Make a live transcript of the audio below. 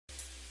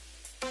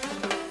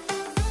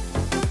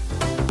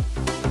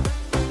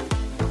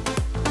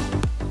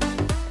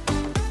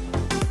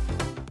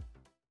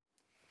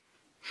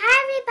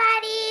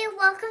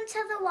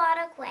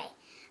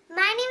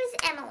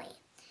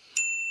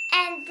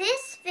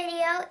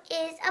video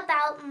is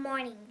about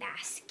morning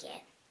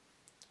basket.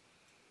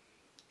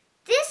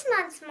 This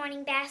month's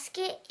morning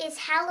basket is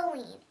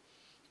Halloween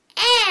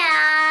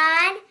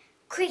and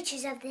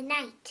creatures of the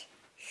night.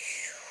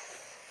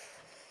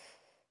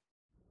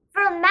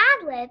 For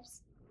Mad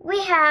Libs, we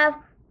have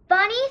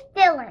Funny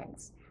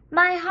Villains,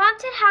 My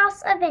Haunted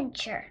House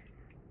Adventure.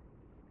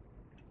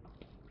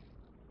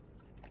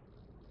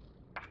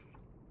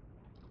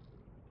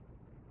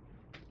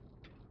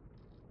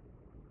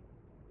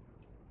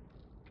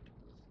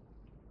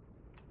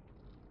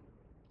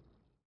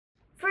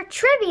 For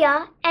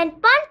trivia and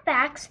fun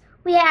facts,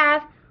 we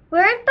have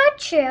Word But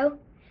True,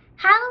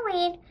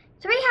 Halloween,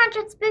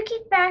 300 Spooky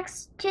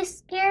Facts to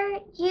Scare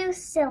You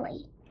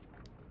Silly.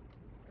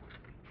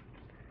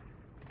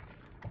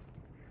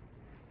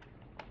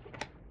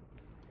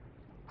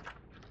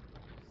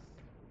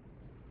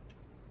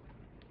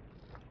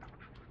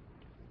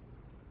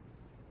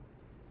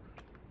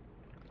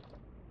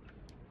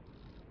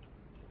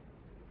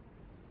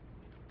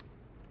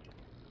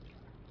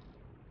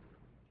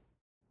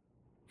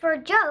 For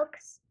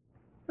jokes,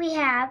 we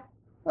have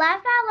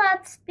Laugh Out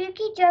Loud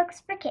Spooky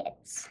Jokes for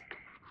Kids.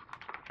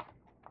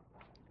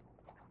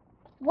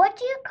 What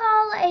do you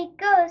call a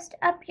ghost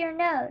up your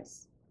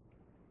nose?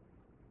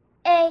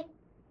 A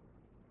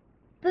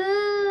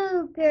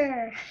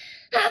booger.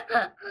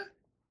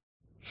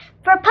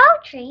 For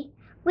poetry,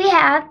 we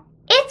have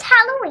It's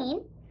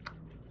Halloween,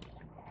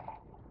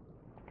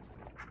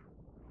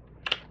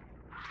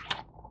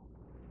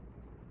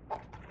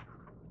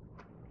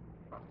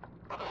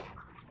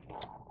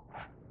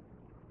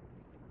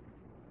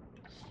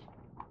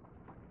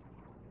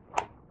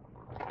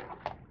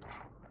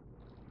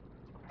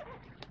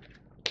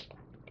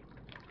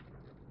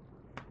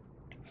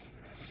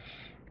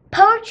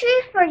 Poetry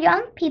for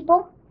Young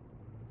People,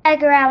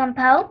 Edgar Allan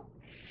Poe.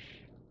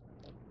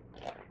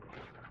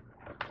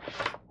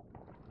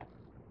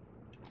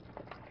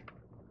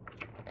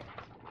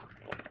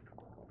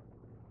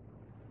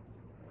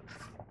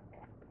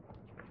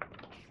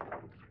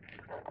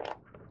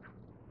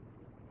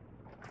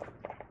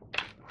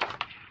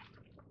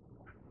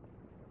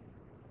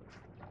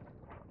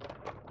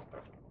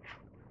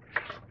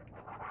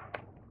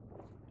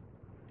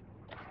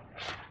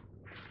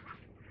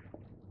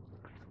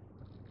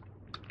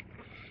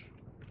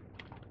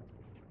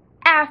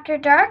 After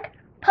Dark,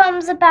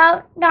 poems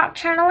about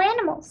nocturnal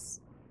animals.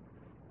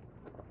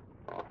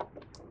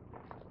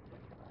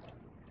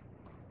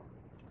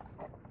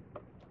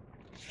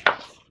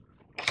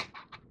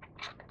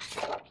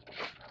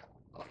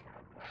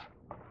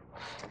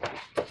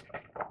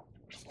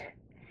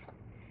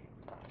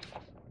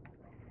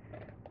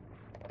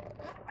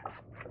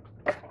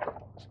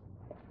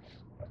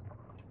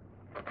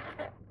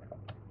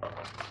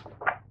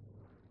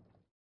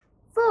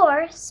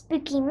 For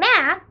spooky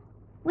math,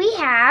 we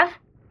have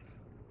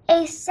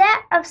a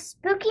set of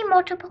spooky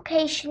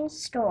multiplication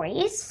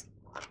stories,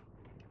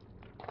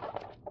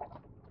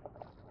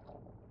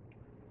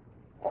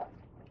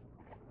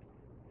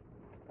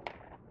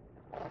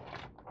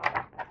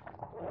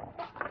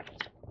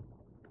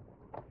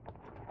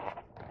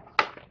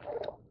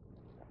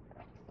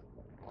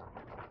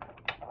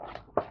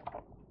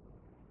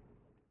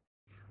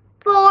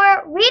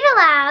 for read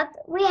alouds,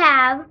 we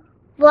have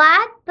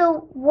Vlad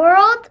the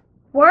World's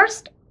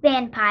Worst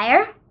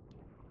Vampire.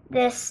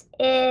 This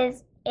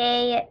is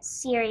a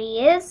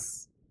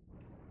series.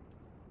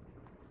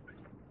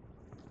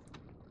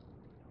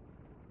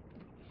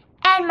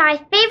 And my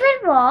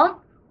favorite of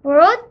all,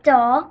 Roald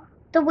Dahl,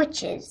 The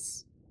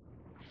Witches.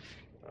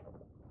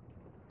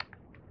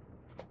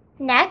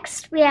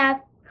 Next, we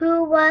have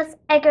Who Was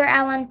Edgar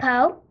Allan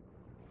Poe?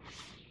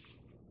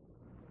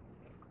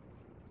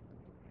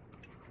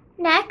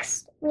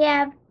 Next, we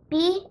have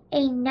Be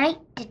a Night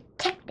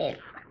Detective.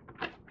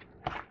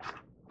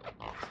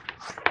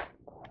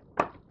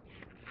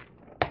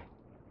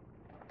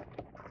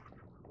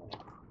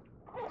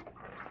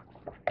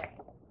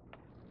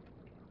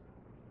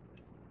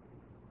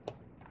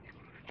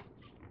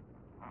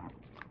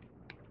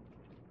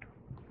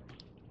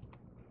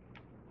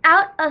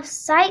 Out of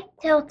Sight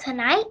Till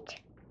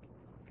Tonight.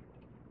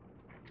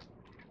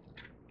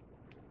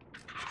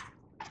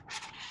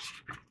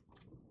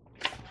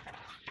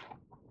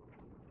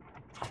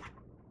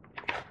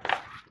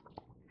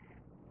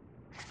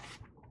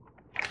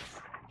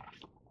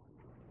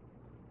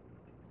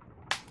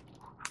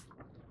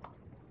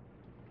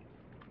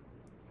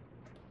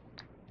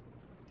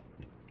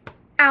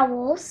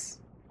 Owls.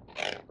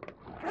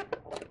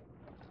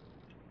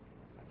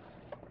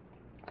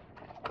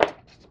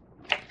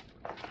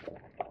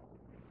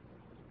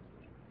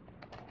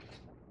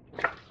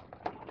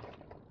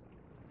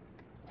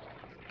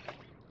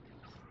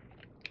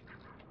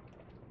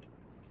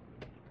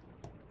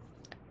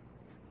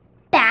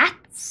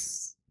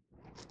 Bats.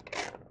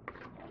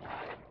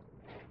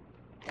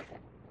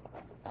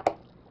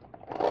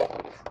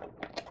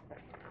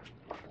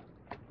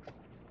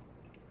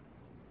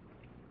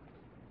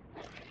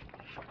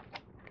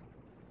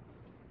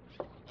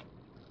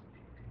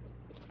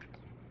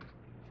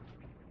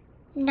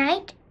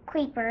 Night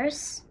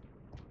creepers.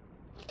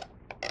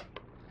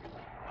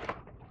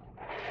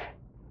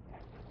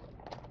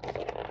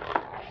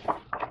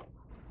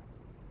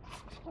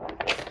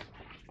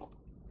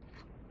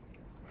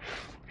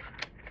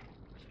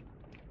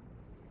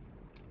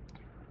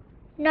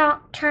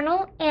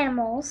 Nocturnal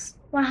animals,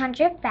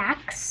 100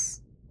 facts.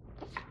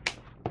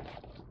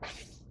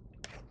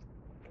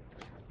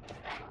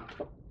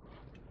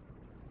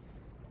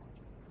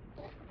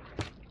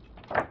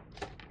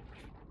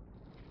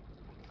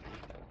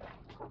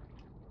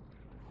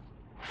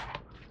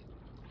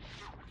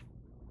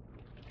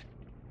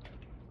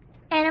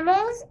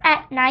 Animals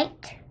at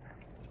night.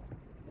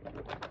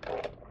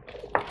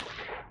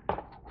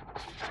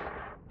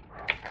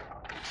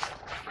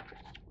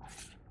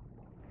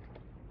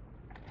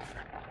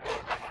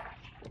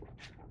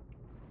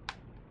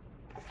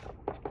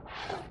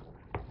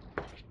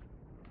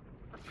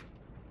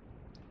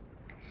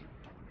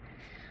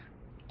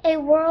 A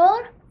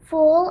world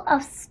full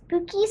of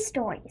spooky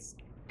stories.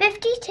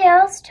 50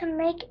 tales to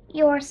make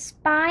your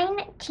spine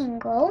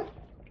tingle.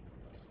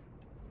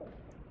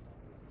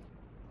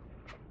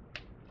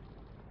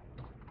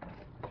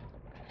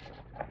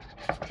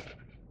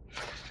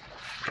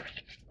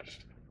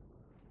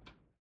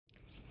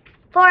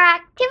 For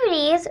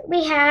activities,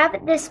 we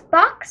have this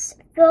box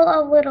full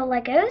of little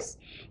Legos.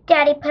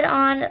 Daddy put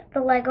on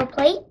the Lego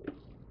plate.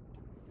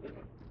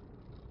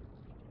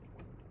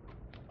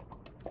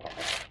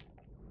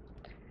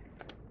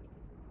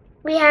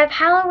 We have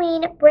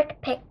Halloween brick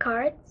pick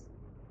cards.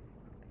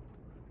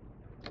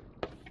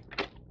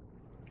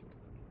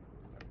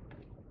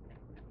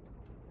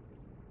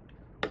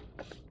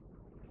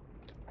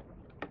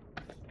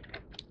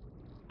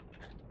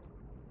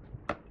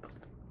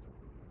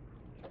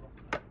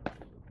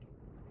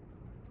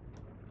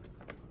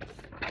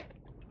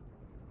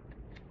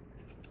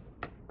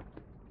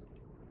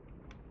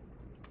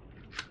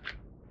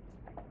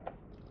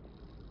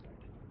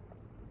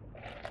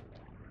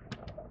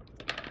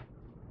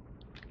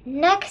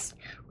 Next,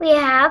 we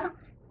have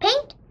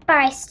Paint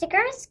by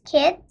Stickers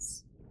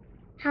Kids,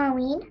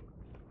 Halloween.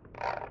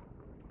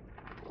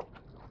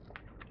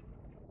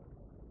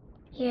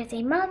 Here's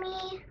a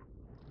mummy,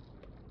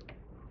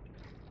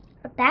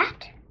 a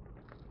bat,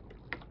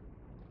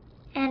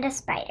 and a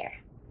spider.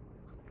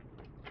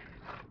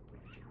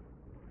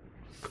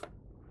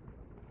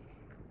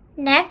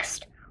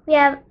 Next, we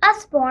have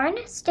Usborne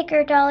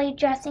Sticker Dolly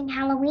Dressing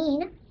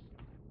Halloween.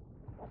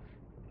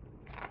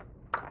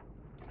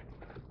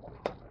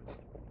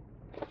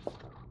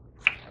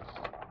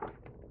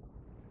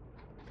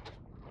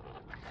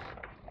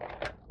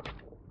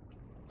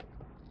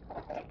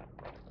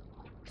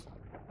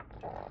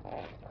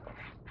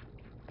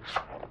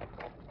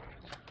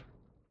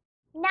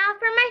 Now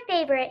for my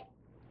favorite,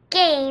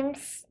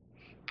 games.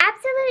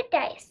 Absolute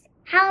Dice,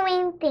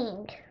 Halloween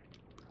themed.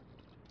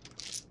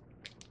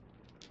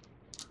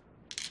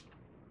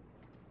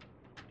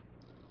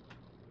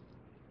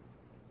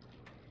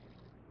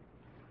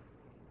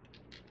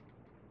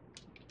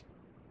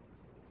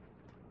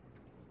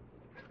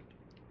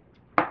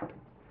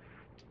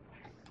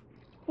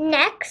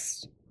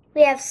 Next,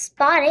 we have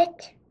Spot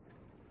It.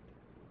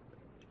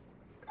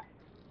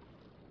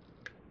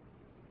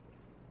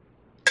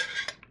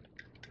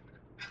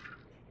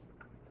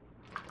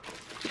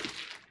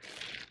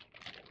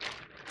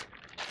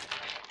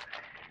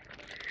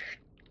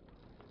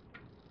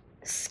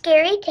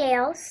 Scary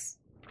Tales.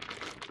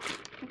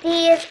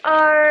 These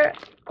are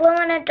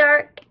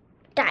glow-in-the-dark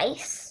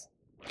dice.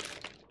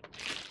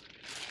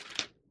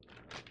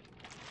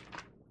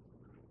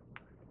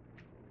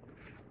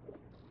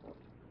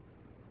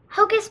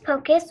 Hocus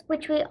Pocus,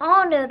 which we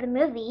all know the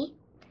movie.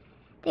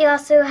 They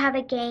also have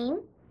a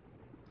game.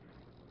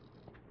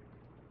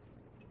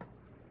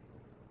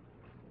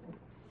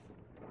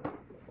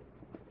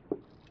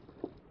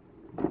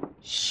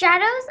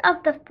 Shadows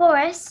of the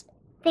Forest,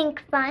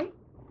 Think Fun.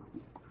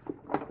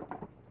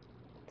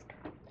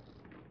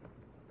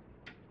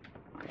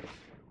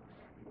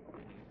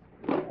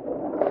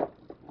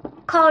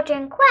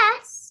 Cauldron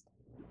Quest.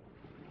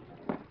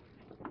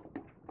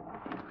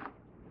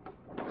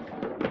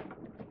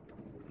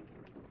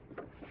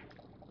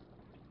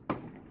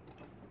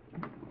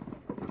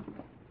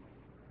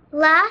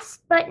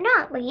 Last but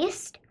not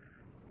least,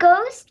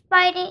 Ghost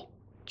Fighting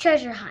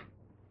Treasure Hunt.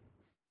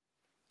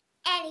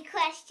 Any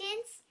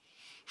questions?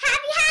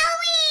 Happy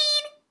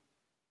Halloween!